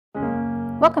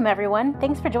Welcome everyone,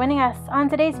 thanks for joining us. On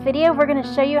today's video we're going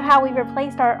to show you how we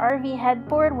replaced our RV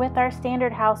headboard with our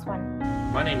standard house one.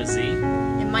 My name is Z.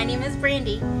 And my name is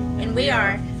Brandie, and we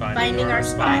are Finding Our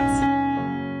Spots.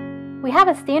 We have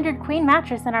a standard queen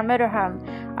mattress in our motorhome.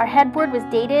 Our headboard was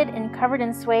dated and covered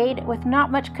in suede with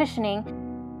not much cushioning.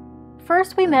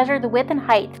 First we measured the width and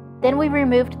height, then we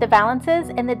removed the valances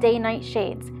and the day-night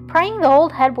shades. Prying the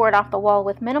old headboard off the wall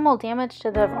with minimal damage to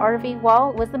the RV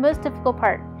wall was the most difficult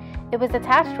part. It was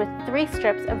attached with 3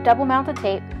 strips of double-mounted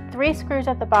tape, 3 screws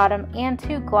at the bottom, and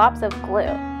 2 globs of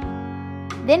glue.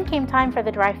 Then came time for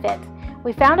the dry fit.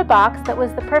 We found a box that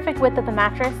was the perfect width of the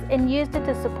mattress and used it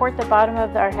to support the bottom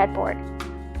of our headboard.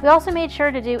 We also made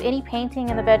sure to do any painting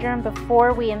in the bedroom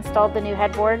before we installed the new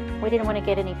headboard. We didn't want to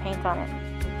get any paint on it.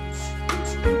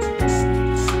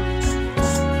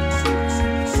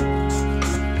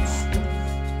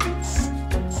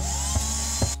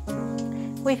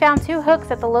 We found 2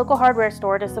 hooks at the local hardware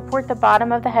store to support the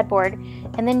bottom of the headboard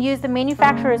and then used the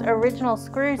manufacturer's original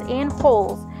screws and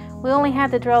holes. We only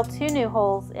had to drill 2 new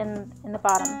holes in the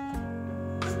bottom.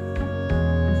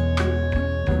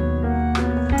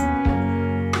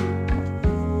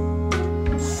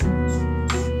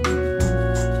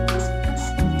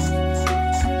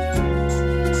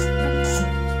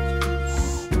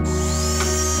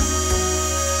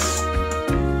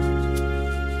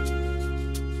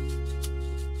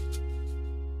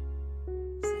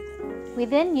 We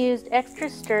then used extra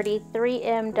sturdy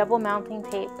 3M double mounting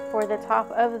tape for the top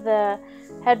of the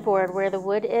headboard where the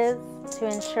wood is to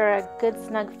ensure a good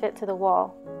snug fit to the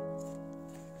wall.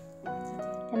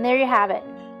 And there you have it.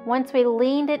 Once we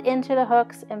leaned it into the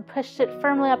hooks and pushed it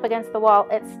firmly up against the wall,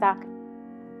 it stuck.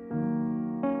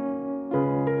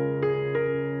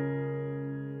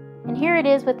 And here it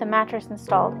is with the mattress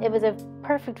installed. It was a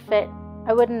perfect fit.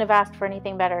 I wouldn't have asked for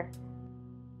anything better.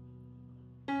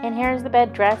 And here's the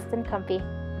bed dressed and comfy.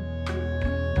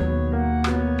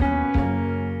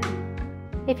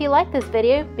 If you like this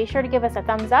video, be sure to give us a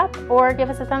thumbs up or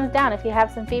give us a thumbs down. If you have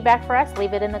some feedback for us,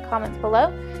 leave it in the comments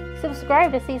below.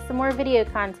 Subscribe to see some more video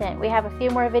content. We have a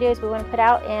few more videos we want to put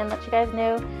out and let you guys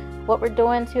know what we're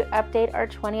doing to update our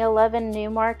 2011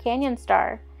 Newmar Canyon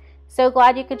Star. So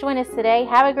glad you could join us today.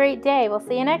 Have a great day. We'll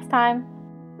see you next time.